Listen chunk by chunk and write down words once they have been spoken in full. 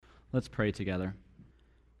Let's pray together.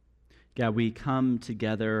 God, we come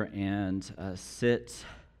together and sit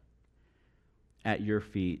at your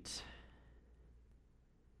feet.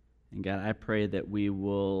 And God, I pray that we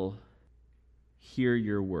will hear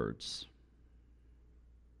your words.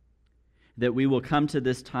 That we will come to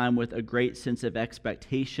this time with a great sense of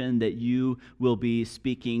expectation that you will be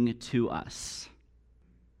speaking to us.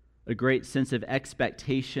 A great sense of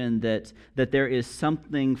expectation that there is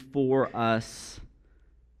something for us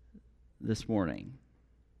this morning.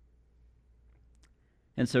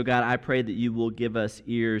 And so, God, I pray that you will give us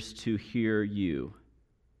ears to hear you.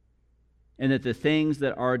 And that the things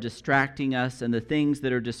that are distracting us and the things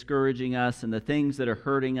that are discouraging us and the things that are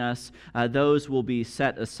hurting us, those will be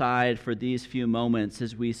set aside for these few moments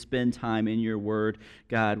as we spend time in your word.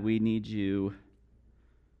 God, we need you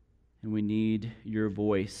and we need your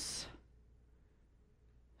voice.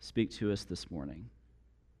 Speak to us this morning.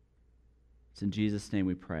 It's in Jesus' name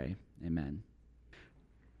we pray. Amen.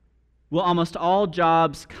 Well, almost all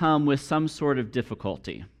jobs come with some sort of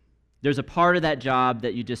difficulty. There's a part of that job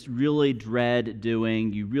that you just really dread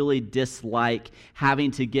doing. You really dislike having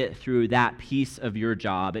to get through that piece of your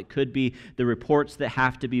job. It could be the reports that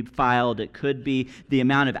have to be filed. It could be the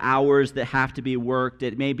amount of hours that have to be worked.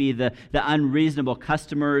 It may be the unreasonable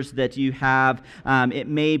customers that you have. It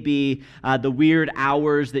may be the weird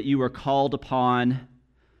hours that you are called upon.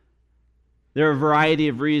 There are a variety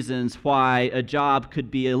of reasons why a job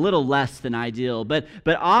could be a little less than ideal, but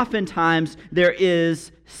oftentimes there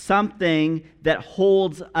is something that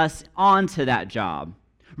holds us onto that job.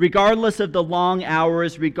 Regardless of the long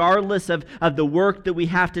hours, regardless of the work that we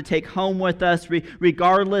have to take home with us,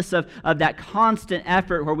 regardless of that constant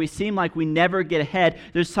effort where we seem like we never get ahead,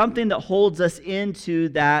 there's something that holds us into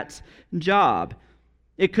that job.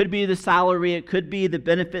 It could be the salary, it could be the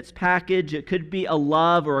benefits package, it could be a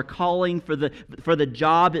love or a calling for the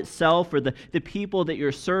job itself or the people that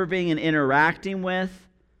you're serving and interacting with.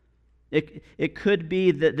 It could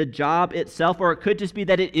be the job itself, or it could just be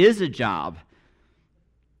that it is a job.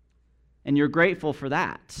 And you're grateful for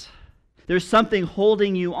that. There's something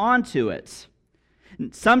holding you onto it.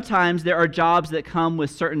 Sometimes there are jobs that come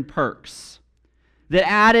with certain perks. That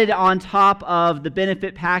added on top of the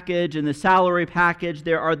benefit package and the salary package,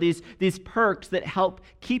 there are these perks that help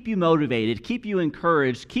keep you motivated, keep you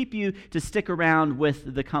encouraged, keep you to stick around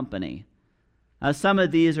with the company. Some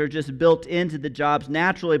of these are just built into the jobs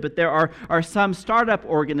naturally, but there are some startup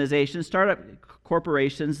organizations, startup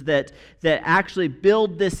corporations that actually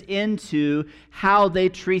build this into how they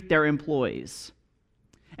treat their employees.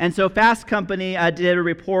 And so Fast Company did a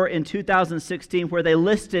report in 2016 where they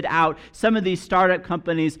listed out some of these startup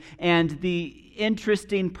companies and the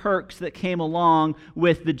interesting perks that came along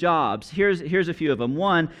with the jobs. Here's a few of them.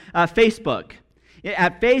 One, Facebook.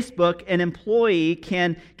 At Facebook, an employee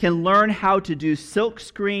can learn how to do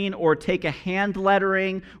silkscreen or take a hand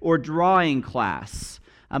lettering or drawing class.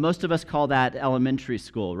 Most of us call that elementary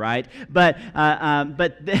school, right? But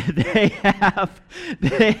they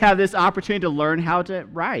have this opportunity to learn how to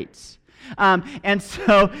write. And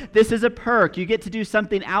so this is a perk. You get to do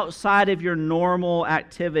something outside of your normal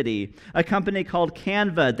activity. A company called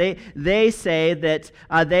Canva, they say that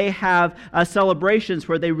they have celebrations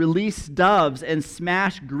where they release doves and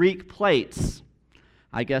smash Greek plates.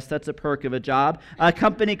 I guess that's a perk of a job. A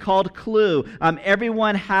company called Clue.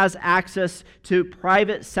 Everyone has access to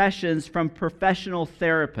private sessions from professional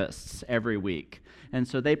therapists every week. And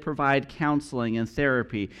so they provide counseling and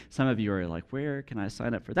therapy. Some of you are like, where can I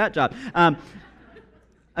sign up for that job?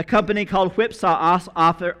 A company called Whipsaw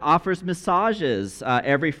offers massages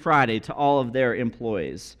every Friday to all of their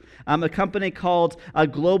employees. A company called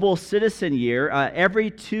Global Citizen Year, every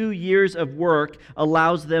 2 years of work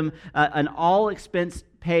allows them an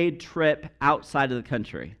all-expense-paid trip outside of the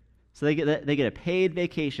country. So they get a paid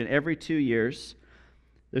vacation every 2 years.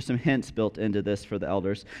 There's some hints built into this for the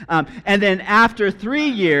elders. And then after 3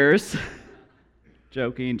 years,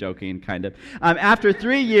 joking, kind of. After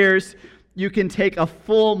 3 years, you can take a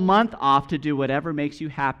full month off to do whatever makes you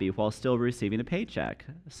happy while still receiving a paycheck.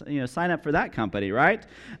 Sign up for that company, right?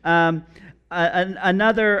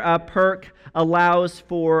 Another perk allows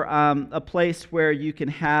for a place where you can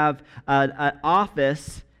have an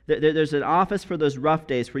office. There's an office for those rough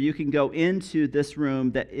days where you can go into this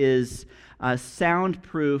room that is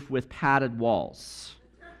soundproof with padded walls.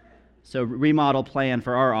 So remodel plan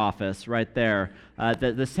for our office right there,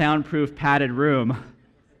 the soundproof padded room.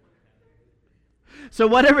 So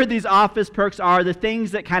whatever these office perks are, the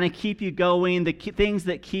things that kind of keep you going, the things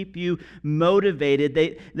that keep you motivated,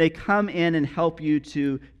 they come in and help you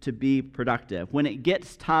to be productive. When it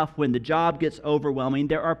gets tough, when the job gets overwhelming,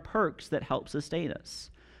 there are perks that help sustain us.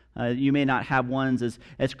 You may not have ones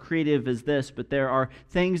as creative as this, but there are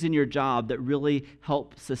things in your job that really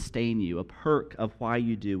help sustain you, a perk of why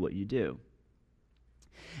you do what you do.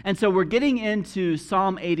 And so we're getting into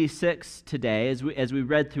Psalm 86 today, as we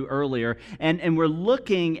read through earlier, and we're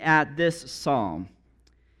looking at this psalm.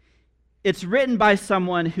 It's written by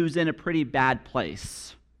someone who's in a pretty bad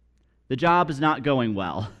place. The job is not going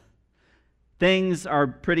well. Things are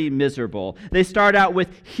pretty miserable. They start out with,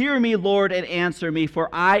 "Hear me, Lord, and answer me, for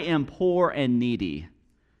I am poor and needy."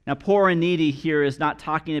 Now, poor and needy here is not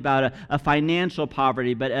talking about a financial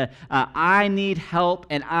poverty, but I need help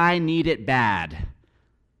and I need it bad.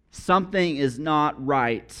 Something is not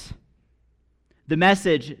right. The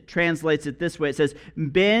Message translates it this way. It says,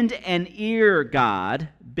 "Bend an ear, God,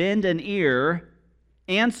 bend an ear,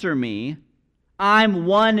 answer me. I'm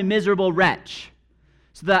one miserable wretch."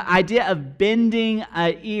 So the idea of bending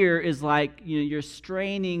an ear is like, you're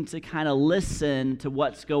straining to kind of listen to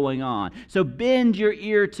what's going on. So bend your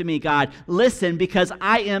ear to me, God. Listen, because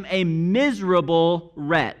I am a miserable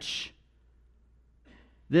wretch.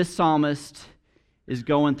 This psalmist is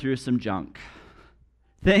going through some junk.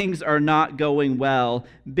 Things are not going well.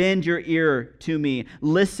 Bend your ear to me.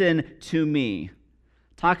 Listen to me.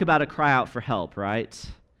 Talk about a cry out for help, right?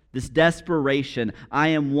 This desperation. I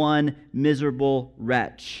am one miserable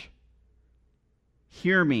wretch.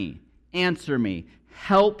 Hear me. Answer me.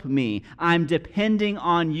 Help me. I'm depending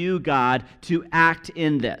on you, God, to act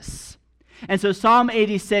in this. And so Psalm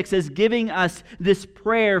 86 is giving us this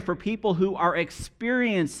prayer for people who are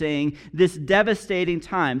experiencing this devastating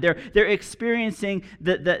time. They're experiencing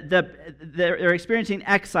they're experiencing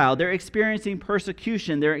exile. They're experiencing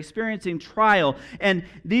persecution. They're experiencing trial. And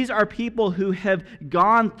these are people who have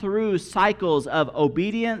gone through cycles of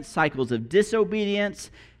obedience, cycles of disobedience,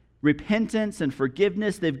 repentance and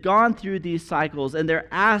forgiveness. They've gone through these cycles, and they're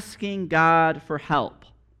asking God for help.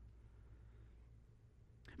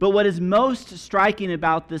 But what is most striking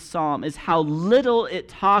about this psalm is how little it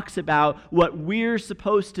talks about what we're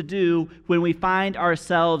supposed to do when we find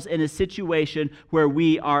ourselves in a situation where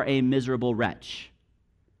we are a miserable wretch.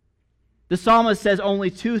 The psalmist says only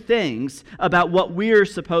two things about what we're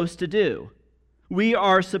supposed to do. We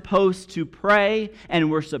are supposed to pray, and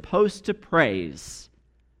we're supposed to praise.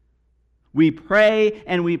 We pray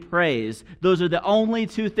and we praise. Those are the only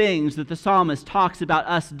two things that the psalmist talks about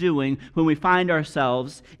us doing when we find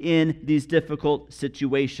ourselves in these difficult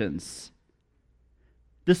situations.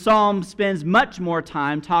 The psalm spends much more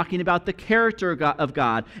time talking about the character of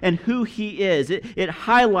God and who He is. It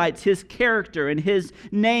highlights His character and His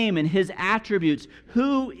name and His attributes.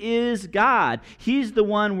 Who is God? He's the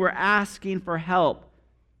one we're asking for help.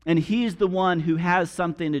 And He's the one who has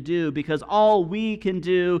something to do, because all we can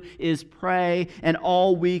do is pray, and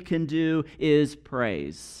all we can do is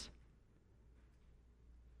praise.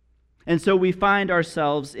 And so we find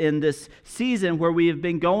ourselves in this season where we have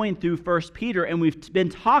been going through 1 Peter, and we've been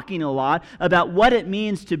talking a lot about what it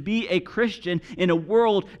means to be a Christian in a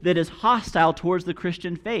world that is hostile towards the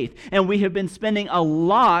Christian faith. And we have been spending a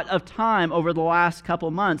lot of time over the last couple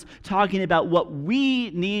months talking about what we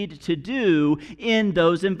need to do in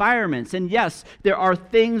those environments. And yes, there are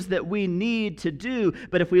things that we need to do,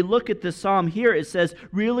 but if we look at the psalm here, it says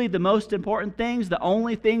really the most important things, the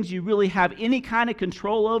only things you really have any kind of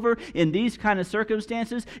control over in these kind of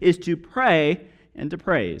circumstances is to pray and to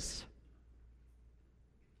praise.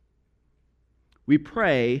 We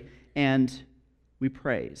pray and we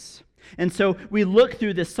praise. And so we look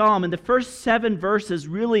through this psalm, and the first 7 verses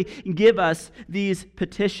really give us these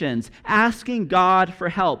petitions, asking God for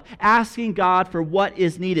help, asking God for what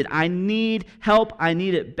is needed. I need help. I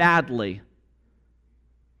need it badly.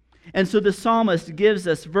 And so the psalmist gives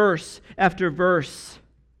us verse after verse.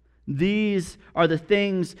 These are the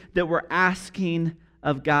things that we're asking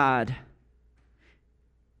of God.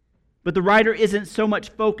 But the writer isn't so much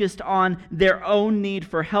focused on their own need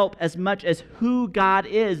for help as much as who God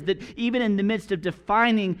is, that even in the midst of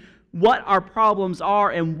defining what our problems are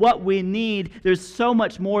and what we need, there's so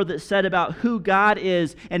much more that's said about who God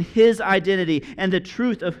is and His identity and the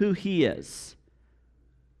truth of who He is.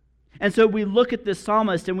 And so we look at this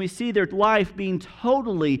psalmist and we see their life being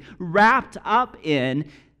totally wrapped up in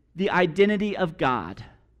the identity of God.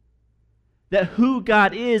 That who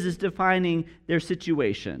God is defining their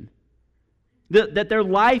situation. That their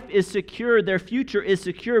life is secure, their future is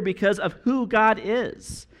secure because of who God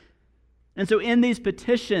is. And so in these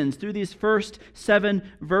petitions, through these first 7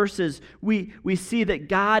 verses, we see that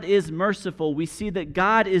God is merciful. We see that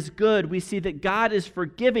God is good. We see that God is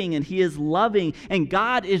forgiving and He is loving. And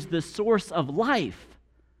God is the source of life.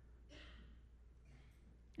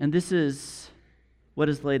 And this is what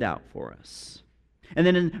is laid out for us. And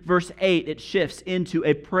then in verse 8, it shifts into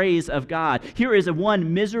a praise of God. Here is a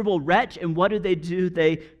one miserable wretch, and what do?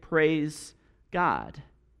 They praise God.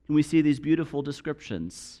 And we see these beautiful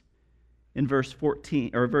descriptions in verse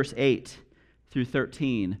 8 through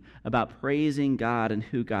 13 about praising God and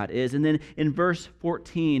who God is. And then in verse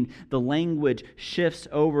 14, the language shifts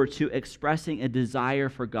over to expressing a desire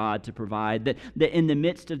for God to provide. That in the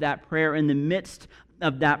midst of that prayer, in the midst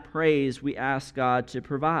of that praise, we ask God to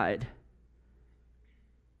provide.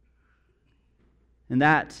 And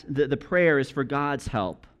that the prayer is for God's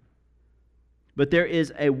help. But there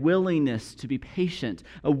is a willingness to be patient,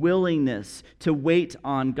 a willingness to wait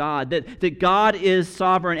on God, that God is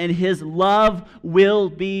sovereign and His love will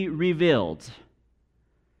be revealed.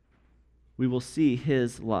 We will see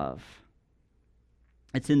His love.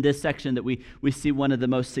 It's in this section that we see one of the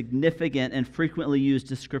most significant and frequently used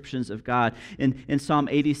descriptions of God. In Psalm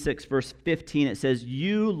 86, verse 15, it says,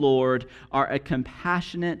 "You, Lord, are a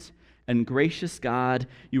compassionate and gracious God.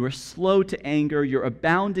 You are slow to anger. You're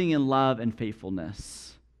abounding in love and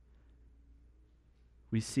faithfulness."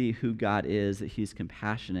 We see who God is, that He's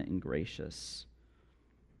compassionate and gracious.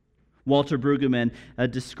 Walter Brueggemann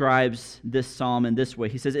describes this psalm in this way.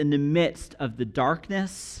 He says, "In the midst of the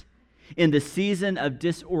darkness, in the season of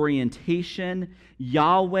disorientation,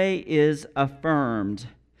 Yahweh is affirmed,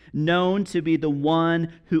 known to be the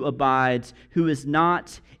one who abides, who is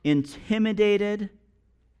not intimidated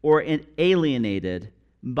or alienated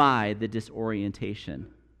by the disorientation."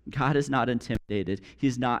 God is not intimidated.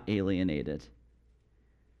 He's not alienated.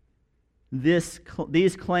 These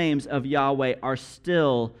claims of Yahweh are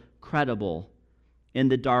still credible in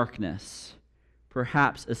the darkness,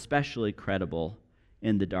 perhaps especially credible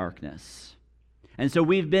in the darkness. And so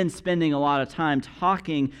we've been spending a lot of time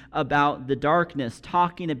talking about the darkness,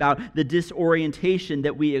 talking about the disorientation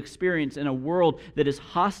that we experience in a world that is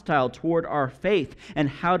hostile toward our faith, and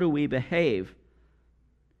how do we behave.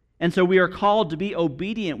 And so we are called to be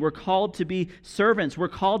obedient. We're called to be servants. We're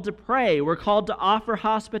called to pray. We're called to offer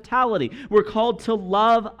hospitality. We're called to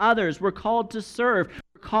love others. We're called to serve.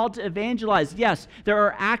 We're called to evangelize. Yes, there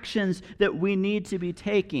are actions that we need to be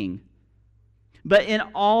taking. But in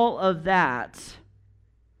all of that,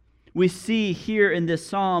 we see here in this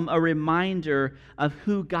psalm a reminder of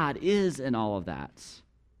who God is in all of that.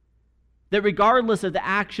 That regardless of the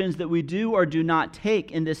actions that we do or do not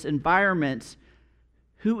take in this environment,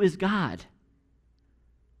 who is God?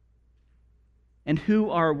 And who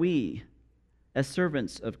are we as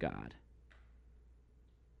servants of God?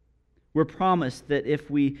 We're promised that if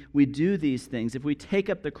we do these things, if we take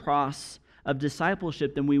up the cross of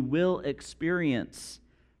discipleship, then we will experience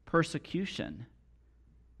persecution.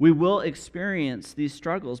 We will experience these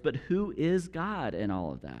struggles, but who is God in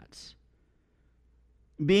all of that?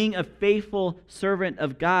 Being a faithful servant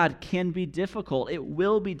of God can be difficult. It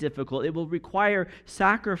will be difficult. It will require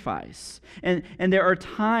sacrifice. And there are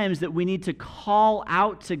times that we need to call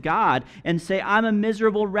out to God and say, "I'm a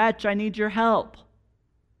miserable wretch. I need your help.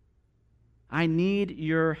 I need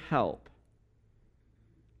your help."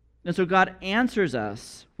 And so God answers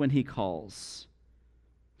us when He calls.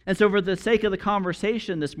 And so for the sake of the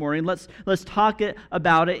conversation this morning, let's talk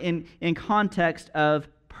about it in context of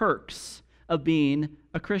perks of being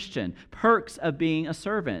a Christian, perks of being a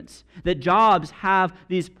servant. That jobs have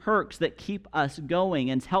these perks that keep us going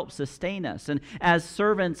and help sustain us. And as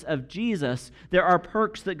servants of Jesus, there are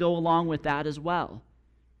perks that go along with that as well.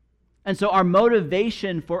 And so our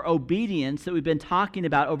motivation for obedience that we've been talking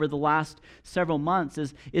about over the last several months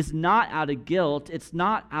is not out of guilt. It's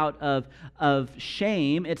not out of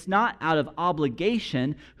shame. It's not out of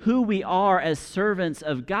obligation. Who we are as servants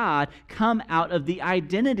of God come out of the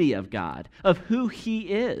identity of God, of who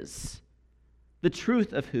He is, the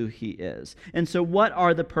truth of who He is. And so what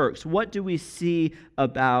are the perks? What do we see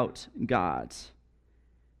about God?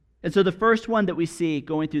 And so the first one that we see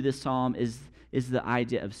going through this psalm is the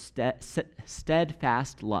idea of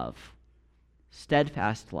steadfast love.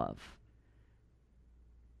 Steadfast love.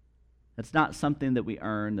 That's not something that we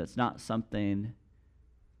earn. That's not something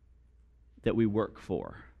that we work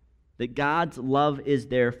for. That God's love is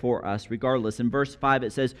there for us regardless. In verse 5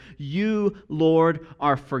 it says, "You, Lord,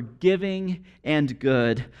 are forgiving and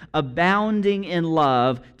good, abounding in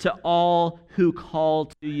love to all who call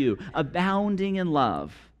to you." Abounding in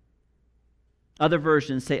love. Other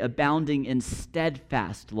versions say abounding in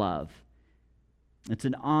steadfast love. It's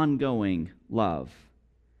an ongoing love.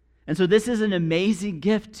 And so this is an amazing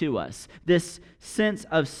gift to us, this sense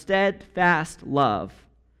of steadfast love.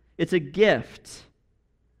 It's a gift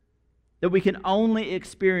that we can only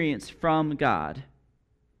experience from God.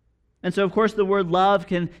 And so, of course, the word love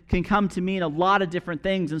can come to mean a lot of different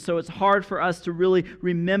things. And so it's hard for us to really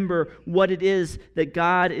remember what it is that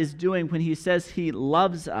God is doing when he says he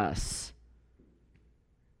loves us.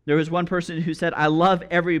 There was one person who said, I love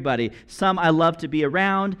everybody. Some I love to be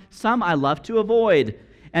around, some I love to avoid,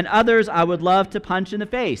 and others I would love to punch in the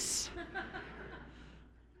face.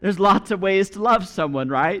 There's lots of ways to love someone,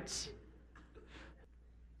 right?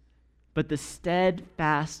 But the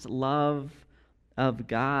steadfast love of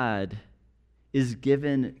God is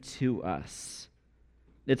given to us.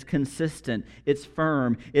 It's consistent, it's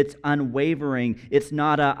firm, it's unwavering. It's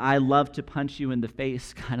not a I love to punch you in the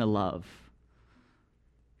face kind of love.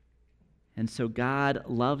 And so God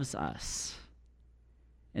loves us.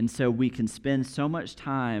 And so we can spend so much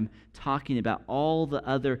time talking about all the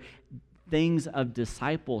other things of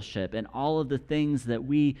discipleship and all of the things that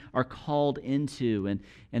we are called into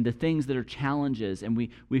and the things that are challenges, and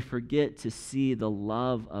we forget to see the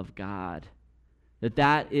love of God.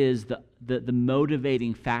 That is the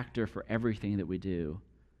motivating factor for everything that we do.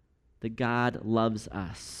 That God loves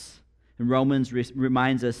us. And Romans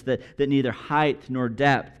reminds us that neither height nor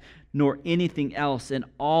depth nor anything else in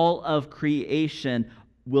all of creation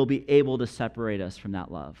will be able to separate us from that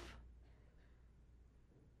love.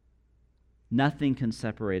 Nothing can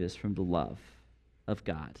separate us from the love of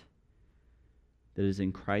God that is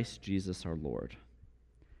in Christ Jesus our Lord.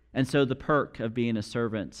 And so the perk of being a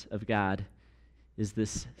servant of God is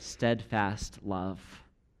this steadfast love.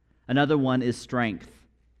 Another one is strength.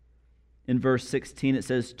 In verse 16 it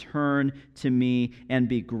says, turn to me and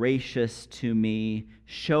be gracious to me.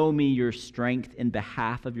 Show me your strength in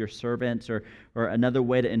behalf of your servants. Or another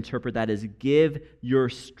way to interpret that is give your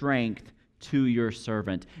strength to your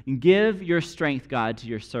servant. Give your strength, God, to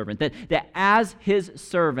your servant. That as his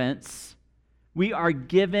servants, we are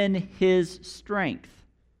given his strength.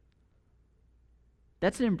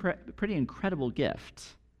 That's a pretty incredible gift.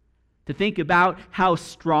 To think about how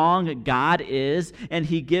strong God is, and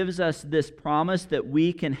he gives us this promise that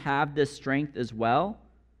we can have this strength as well.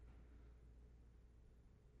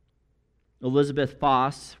 Elizabeth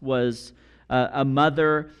Foss was a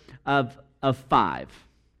mother of 5.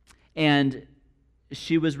 And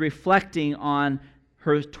she was reflecting on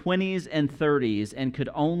her 20s and 30s and could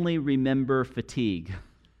only remember fatigue.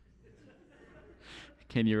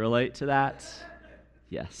 Can you relate to that?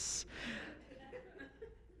 Yes.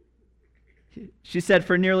 She said,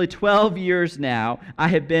 for nearly 12 years now, I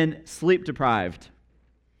have been sleep deprived.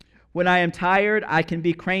 When I am tired, I can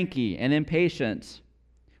be cranky and impatient.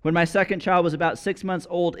 When my second child was about 6 months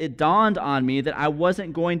old, it dawned on me that I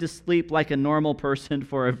wasn't going to sleep like a normal person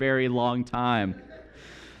for a very long time.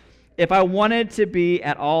 If I wanted to be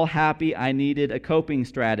at all happy, I needed a coping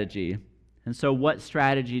strategy. And so what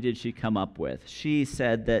strategy did she come up with? She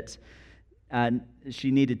said that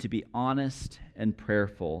she needed to be honest and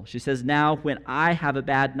prayerful. She says, now when I have a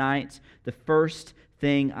bad night, the first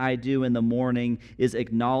thing I do in the morning is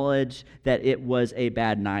acknowledge that it was a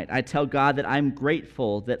bad night. I tell God that I'm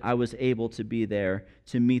grateful that I was able to be there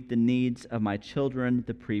to meet the needs of my children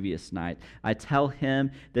the previous night. I tell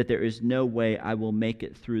him that there is no way I will make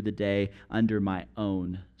it through the day under my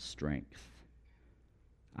own strength.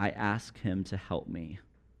 I ask him to help me.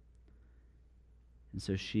 And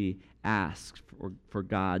so she asks for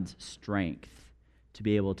God's strength to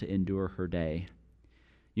be able to endure her day.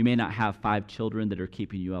 You may not have 5 children that are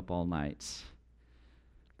keeping you up all night,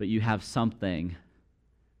 but you have something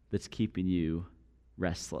that's keeping you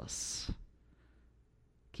restless,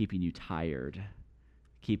 keeping you tired,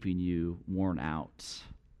 keeping you worn out.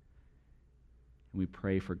 And we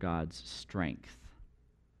pray for God's strength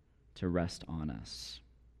to rest on us.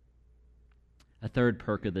 A third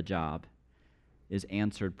perk of the job is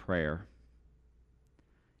answered prayer.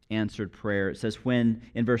 Answered prayer. It says, in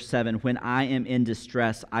verse 7, when I am in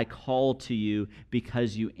distress, I call to you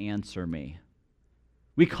because you answer me.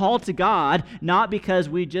 We call to God not because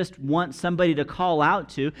we just want somebody to call out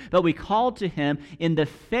to, but we call to him in the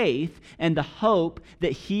faith and the hope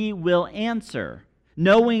that he will answer,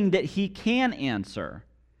 knowing that he can answer.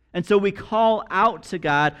 And so we call out to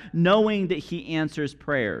God knowing that he answers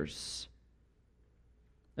prayers.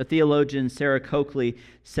 A theologian, Sarah Coakley,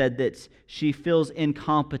 said that she feels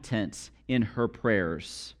incompetence in her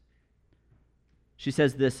prayers. She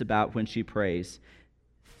says this about when she prays.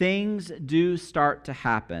 Things do start to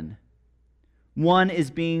happen. One is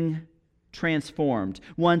being transformed.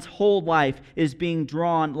 One's whole life is being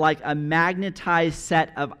drawn like a magnetized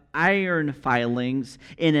set of iron filings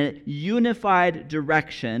in a unified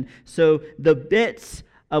direction, so the bits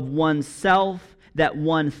of oneself that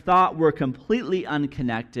one thought were completely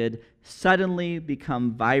unconnected suddenly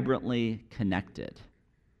become vibrantly connected.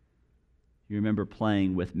 You remember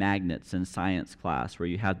playing with magnets in science class where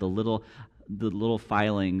you had the little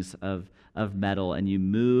filings of metal, and you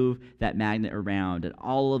move that magnet around, and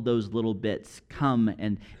all of those little bits come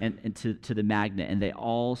and to the magnet, and they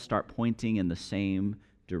all start pointing in the same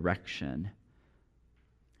direction.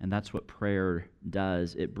 And that's what prayer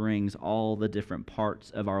does. It brings all the different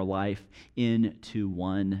parts of our life into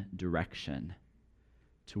one direction,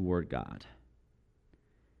 toward God.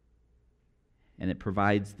 And it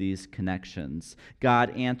provides these connections. God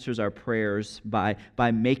answers our prayers by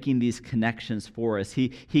making these connections for us. He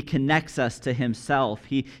connects us to himself.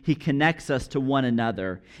 He connects us to one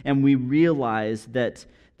another. And we realize that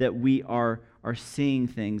we are seeing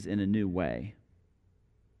things in a new way.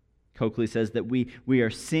 Coakley says that we are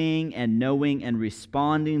seeing and knowing and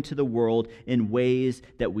responding to the world in ways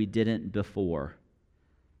that we didn't before.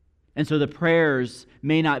 And so the prayers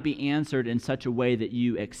may not be answered in such a way that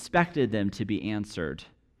you expected them to be answered,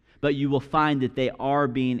 but you will find that they are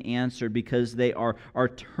being answered because they are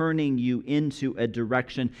turning you into a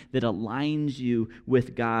direction that aligns you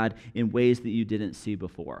with God in ways that you didn't see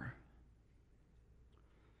before.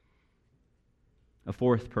 A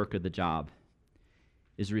fourth perk of the job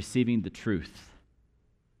is receiving the truth.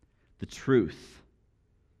 The truth.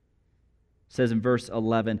 It says in verse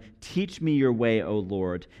 11, "Teach me your way, O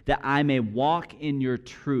Lord, that I may walk in your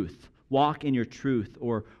truth." Walk in your truth,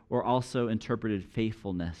 or also interpreted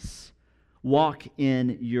faithfulness. Walk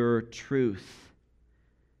in your truth.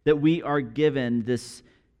 That we are given this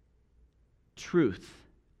truth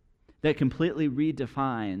that completely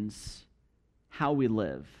redefines how we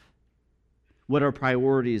live, what our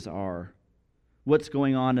priorities are, what's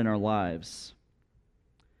going on in our lives.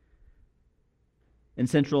 In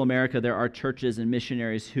Central America, there are churches and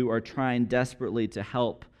missionaries who are trying desperately to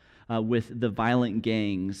help with the violent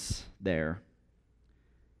gangs there.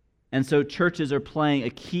 And so churches are playing a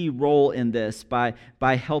key role in this by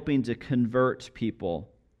helping to convert people.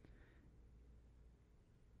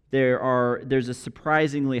 There's a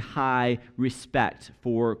surprisingly high respect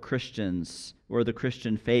for Christians or the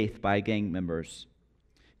Christian faith by gang members.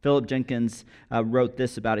 Philip Jenkins wrote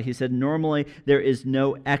this about it. He said, "Normally there is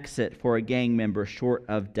no exit for a gang member short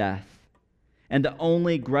of death. And the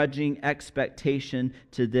only grudging expectation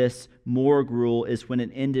to this morgue rule is when an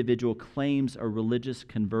individual claims a religious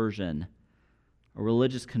conversion. A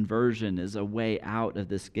religious conversion is a way out of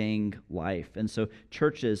this gang life." And so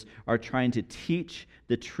churches are trying to teach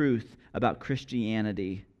the truth about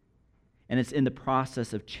Christianity. And it's in the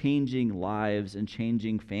process of changing lives and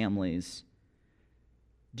changing families.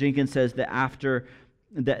 Jenkins says that after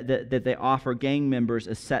that they offer gang members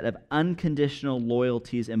a set of unconditional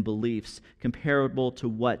loyalties and beliefs comparable to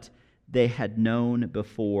what they had known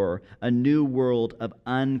before, a new world of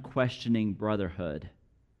unquestioning brotherhood.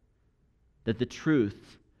 That the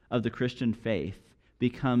truth of the Christian faith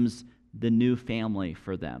becomes the new family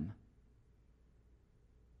for them.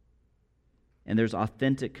 And there's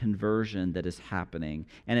authentic conversion that is happening,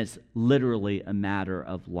 and it's literally a matter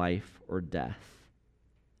of life or death.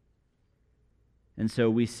 And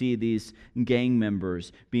so we see these gang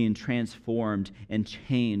members being transformed and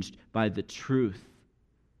changed by the truth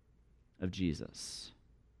of Jesus.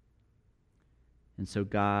 And so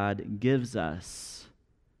God gives us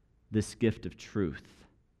this gift of truth.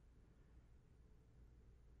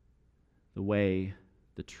 The way,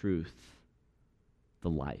 the truth,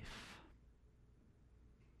 the life.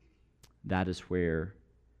 That is where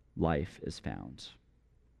life is found.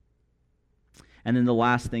 And then the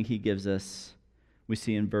last thing he gives us, we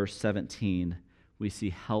see in verse 17, we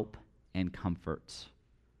see help and comfort.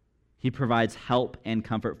 He provides help and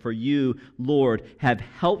comfort. "For you, Lord, have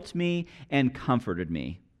helped me and comforted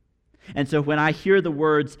me." And so when I hear the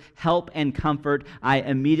words help and comfort, I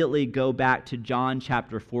immediately go back to John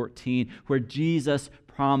chapter 14, where Jesus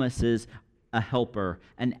promises a helper,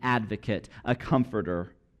 an advocate, a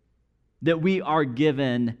comforter. That we are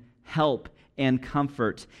given help and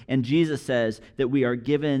comfort. And Jesus says that we are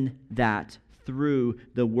given that through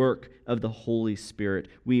the work of the Holy Spirit.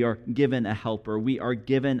 We are given a helper. We are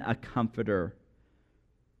given a comforter.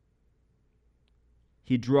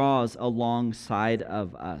 He draws alongside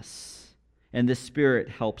of us, and the Spirit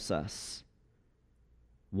helps us,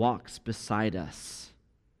 walks beside us,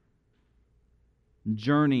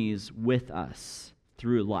 journeys with us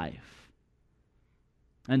through life.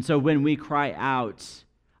 And so when we cry out,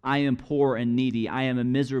 "I am poor and needy. I am a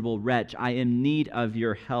miserable wretch. I am in need of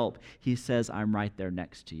your help," he says, "I'm right there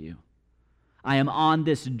next to you. I am on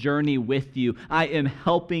this journey with you. I am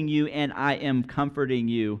helping you and I am comforting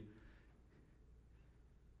you.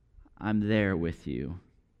 I'm there with you."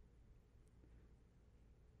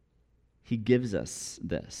 He gives us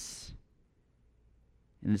this.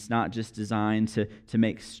 And it's not just designed to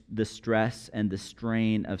make the stress and the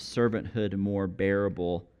strain of servanthood more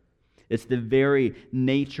bearable. It's the very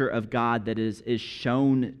nature of God that is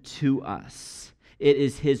shown to us. It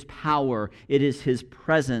is His power. It is His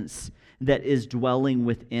presence that is dwelling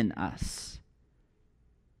within us.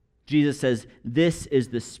 Jesus says, "This is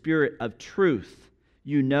the Spirit of truth.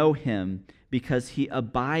 You know Him because He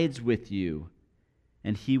abides with you,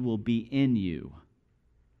 and He will be in you."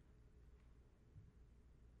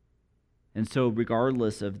 And so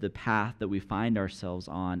regardless of the path that we find ourselves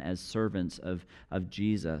on as servants of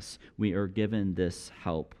Jesus, we are given this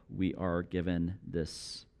help. We are given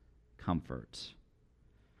this comfort.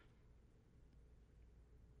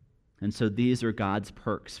 And so these are God's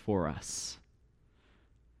perks for us.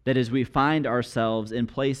 That as we find ourselves in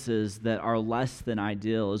places that are less than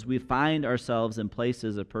ideal, as we find ourselves in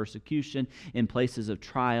places of persecution, in places of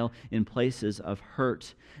trial, in places of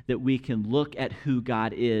hurt, that we can look at who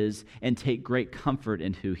God is and take great comfort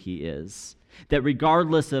in who He is. That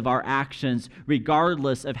regardless of our actions,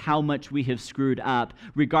 regardless of how much we have screwed up,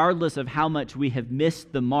 regardless of how much we have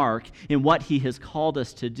missed the mark in what He has called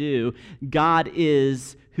us to do, God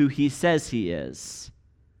is who He says He is.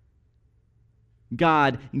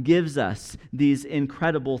 God gives us these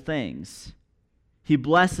incredible things. He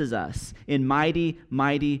blesses us in mighty,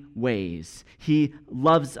 mighty ways. He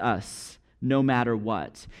loves us no matter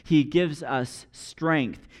what. He gives us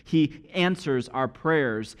strength. He answers our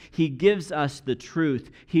prayers. He gives us the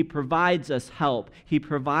truth. He provides us help. He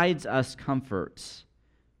provides us comfort.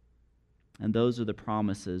 And those are the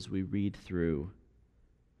promises we read through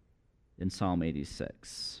in Psalm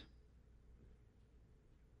 86.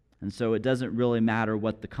 And so it doesn't really matter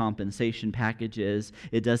what the compensation package is.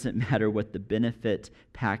 It doesn't matter what the benefit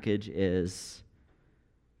package is.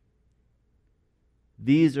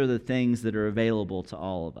 These are the things that are available to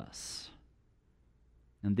all of us.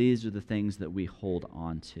 And these are the things that we hold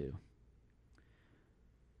on to.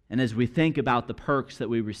 And as we think about the perks that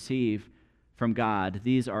we receive from God,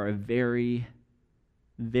 these are a very,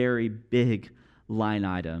 very big line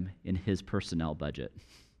item in His personnel budget.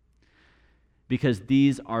 Because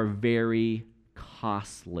these are very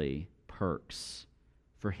costly perks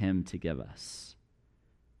for Him to give us.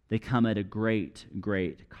 They come at a great,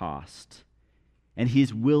 great cost. And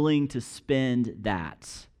He's willing to spend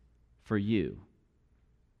that for you.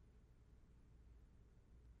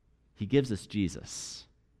 He gives us Jesus.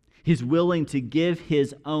 He's willing to give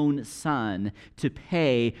His own Son to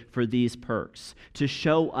pay for these perks, to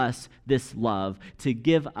show us this love, to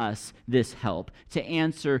give us this help, to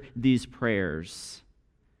answer these prayers.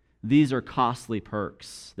 These are costly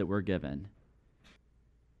perks that we're given.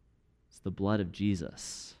 It's the blood of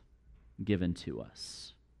Jesus given to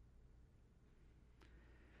us.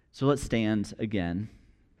 So let's stand again.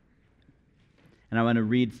 And I want to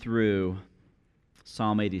read through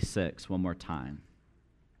Psalm 86 one more time.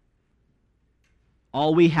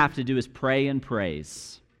 All we have to do is pray and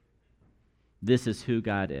praise. This is who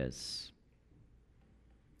God is.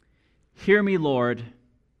 Hear me, Lord,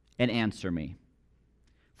 and answer me,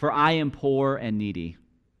 for I am poor and needy.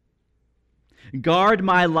 Guard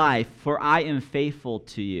my life, for I am faithful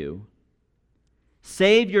to you.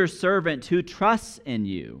 Save your servant who trusts in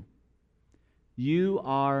you. You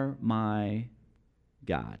are my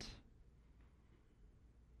God.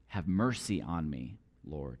 Have mercy on me,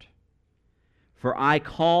 Lord. For I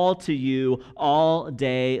call to you all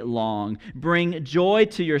day long. Bring joy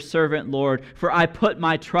to your servant, Lord, for I put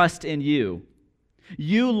my trust in you.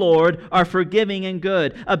 You, Lord, are forgiving and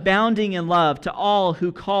good, abounding in love to all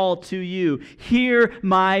who call to you. Hear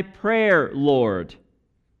my prayer, Lord.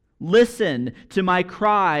 Listen to my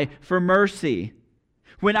cry for mercy.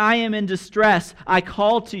 When I am in distress, I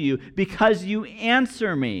call to you because you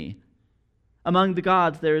answer me. Among the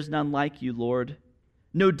gods there is none like you, Lord.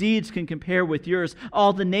 No deeds can compare with yours.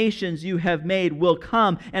 All the nations you have made will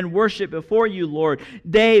come and worship before you, Lord.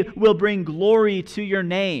 They will bring glory to your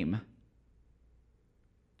name.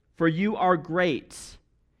 For you are great,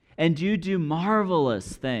 and you do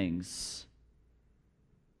marvelous things.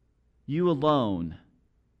 You alone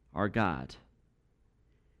are God.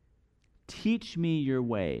 Teach me your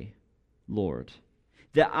way, Lord,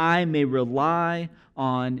 that I may rely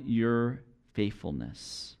on your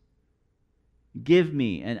faithfulness. Give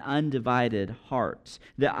me an undivided heart,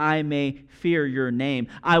 that I may fear your name.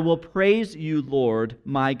 I will praise you, Lord,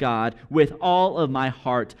 my God, with all of my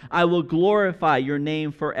heart. I will glorify your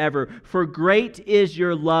name forever, for great is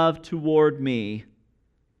your love toward me.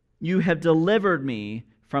 You have delivered me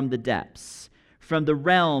from the depths, from the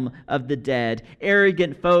realm of the dead.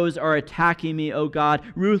 Arrogant foes are attacking me, O God.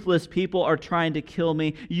 Ruthless people are trying to kill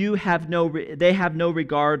me. They have no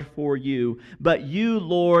regard for you. But you,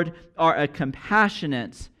 Lord, are a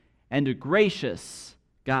compassionate and a gracious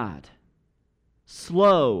God,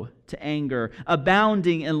 slow to anger,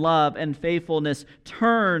 abounding in love and faithfulness.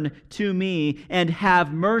 Turn to me and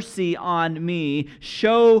have mercy on me.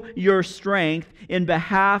 Show your strength in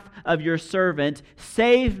behalf of your servant.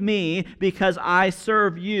 Save me because I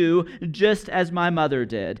serve you just as my mother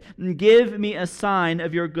did. Give me a sign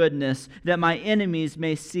of your goodness that my enemies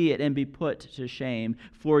may see it and be put to shame.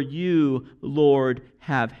 For you, Lord,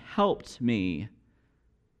 have helped me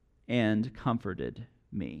and comforted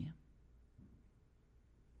me.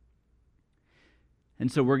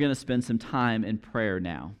 And so we're going to spend some time in prayer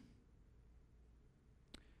now.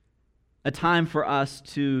 A time for us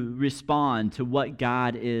to respond to what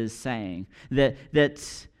God is saying. That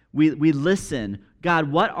we listen.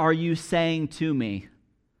 God, what are you saying to me?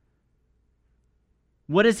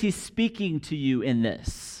 What is He speaking to you in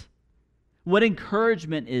this? What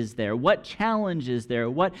encouragement is there? What challenge is there?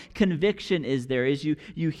 What conviction is there as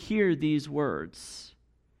you hear these words?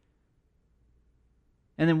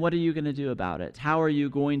 And then what are you going to do about it? How are you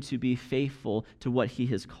going to be faithful to what He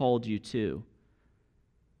has called you to?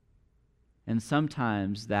 And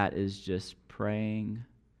sometimes that is just praying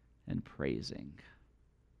and praising.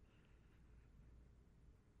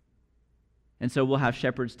 And so we'll have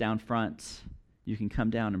shepherds down front. You can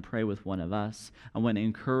come down and pray with one of us. I want to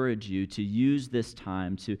encourage you to use this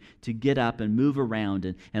time to get up and move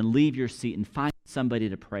around and leave your seat and find somebody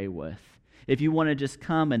to pray with. If you want to just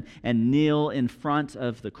come and kneel in front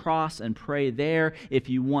of the cross and pray there, if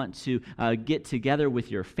you want to get together with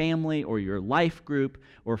your family or your life group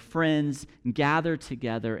or friends, gather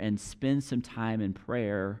together and spend some time in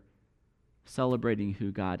prayer, celebrating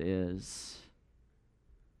who God is,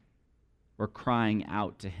 or crying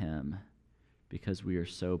out to Him because we are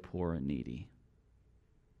so poor and needy.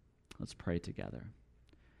 Let's pray together.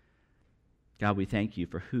 God, we thank you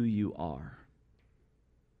for who you are.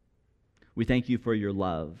 We thank you for your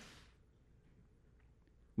love.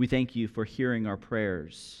 We thank you for hearing our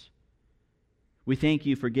prayers. We thank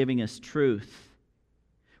you for giving us truth.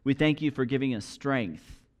 We thank you for giving us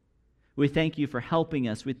strength. We thank you for helping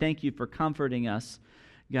us. We thank you for comforting us.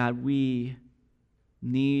 God, we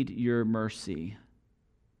need your mercy.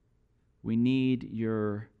 We need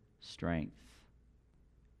your strength.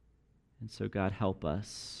 And so, God, help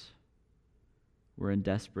us. We're in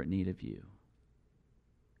desperate need of you.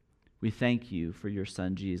 We thank you for your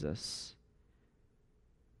Son, Jesus,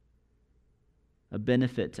 a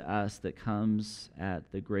benefit to us that comes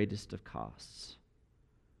at the greatest of costs.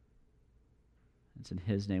 It's in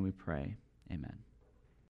His name we pray. Amen.